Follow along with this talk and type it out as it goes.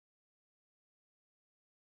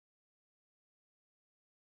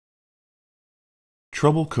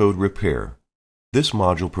Trouble Code Repair. This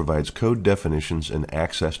module provides code definitions and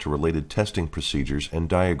access to related testing procedures and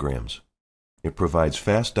diagrams. It provides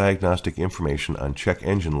fast diagnostic information on check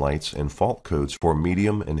engine lights and fault codes for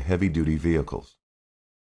medium and heavy-duty vehicles.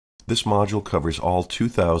 This module covers all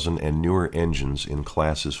 2000 and newer engines in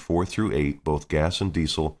classes 4 through 8, both gas and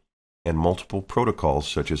diesel, and multiple protocols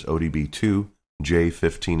such as ODB2,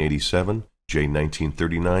 J1587,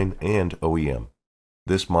 J1939, and OEM.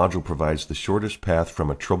 This module provides the shortest path from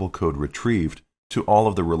a trouble code retrieved to all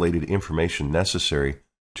of the related information necessary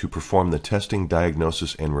to perform the testing,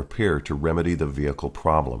 diagnosis, and repair to remedy the vehicle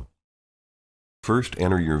problem. First,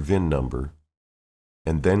 enter your VIN number,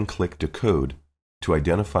 and then click Decode to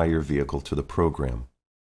identify your vehicle to the program.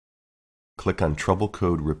 Click on Trouble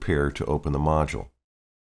Code Repair to open the module.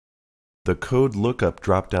 The Code Lookup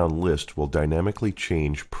drop-down list will dynamically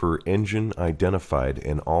change per engine identified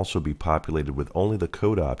and also be populated with only the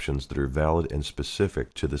code options that are valid and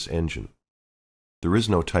specific to this engine. There is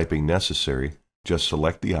no typing necessary, just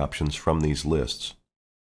select the options from these lists.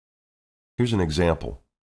 Here's an example.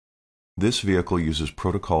 This vehicle uses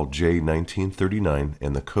protocol J1939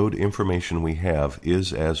 and the code information we have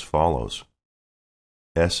is as follows.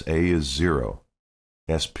 SA is 0,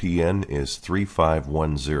 SPN is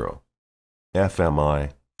 3510.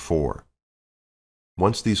 FMI 4.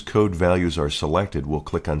 Once these code values are selected, we'll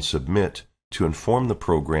click on Submit to inform the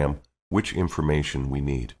program which information we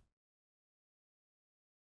need.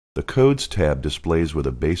 The Codes tab displays with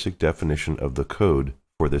a basic definition of the code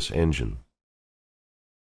for this engine.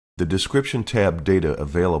 The Description tab data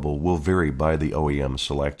available will vary by the OEM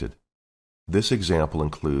selected. This example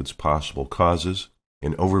includes possible causes,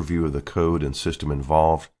 an overview of the code and system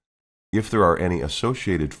involved. If there are any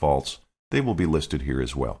associated faults, they will be listed here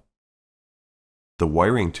as well. The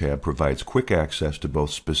Wiring tab provides quick access to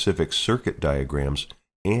both specific circuit diagrams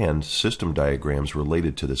and system diagrams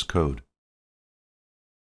related to this code.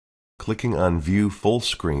 Clicking on View Full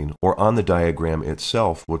Screen or on the diagram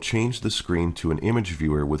itself will change the screen to an image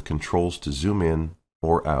viewer with controls to zoom in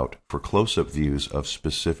or out for close-up views of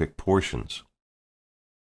specific portions.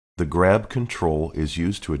 The Grab control is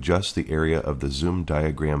used to adjust the area of the zoom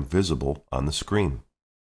diagram visible on the screen.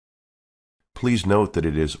 Please note that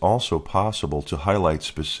it is also possible to highlight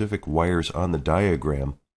specific wires on the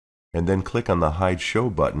diagram and then click on the Hide Show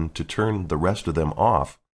button to turn the rest of them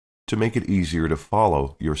off to make it easier to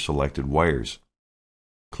follow your selected wires.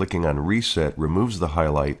 Clicking on Reset removes the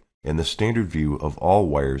highlight and the standard view of all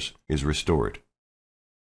wires is restored.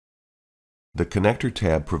 The Connector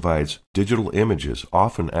tab provides digital images,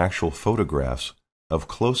 often actual photographs, of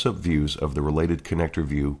close-up views of the related connector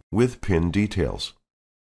view with pin details.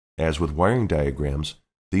 As with wiring diagrams,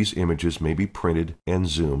 these images may be printed and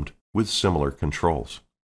zoomed with similar controls.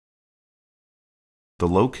 The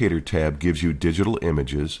Locator tab gives you digital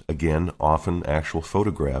images, again often actual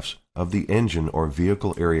photographs, of the engine or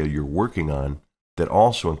vehicle area you're working on that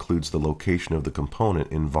also includes the location of the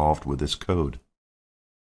component involved with this code.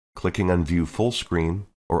 Clicking on View Full Screen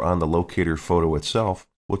or on the Locator photo itself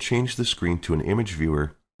will change the screen to an image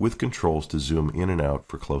viewer with controls to zoom in and out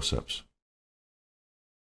for close-ups.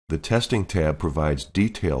 The Testing tab provides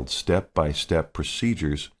detailed step-by-step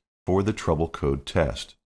procedures for the trouble code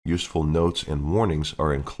test. Useful notes and warnings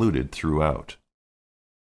are included throughout.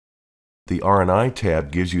 The R&I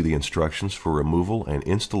tab gives you the instructions for removal and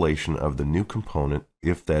installation of the new component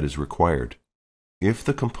if that is required. If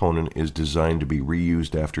the component is designed to be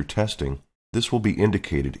reused after testing, this will be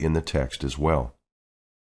indicated in the text as well.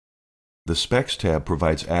 The Specs tab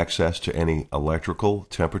provides access to any electrical,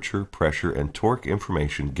 temperature, pressure, and torque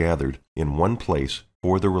information gathered in one place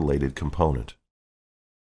for the related component.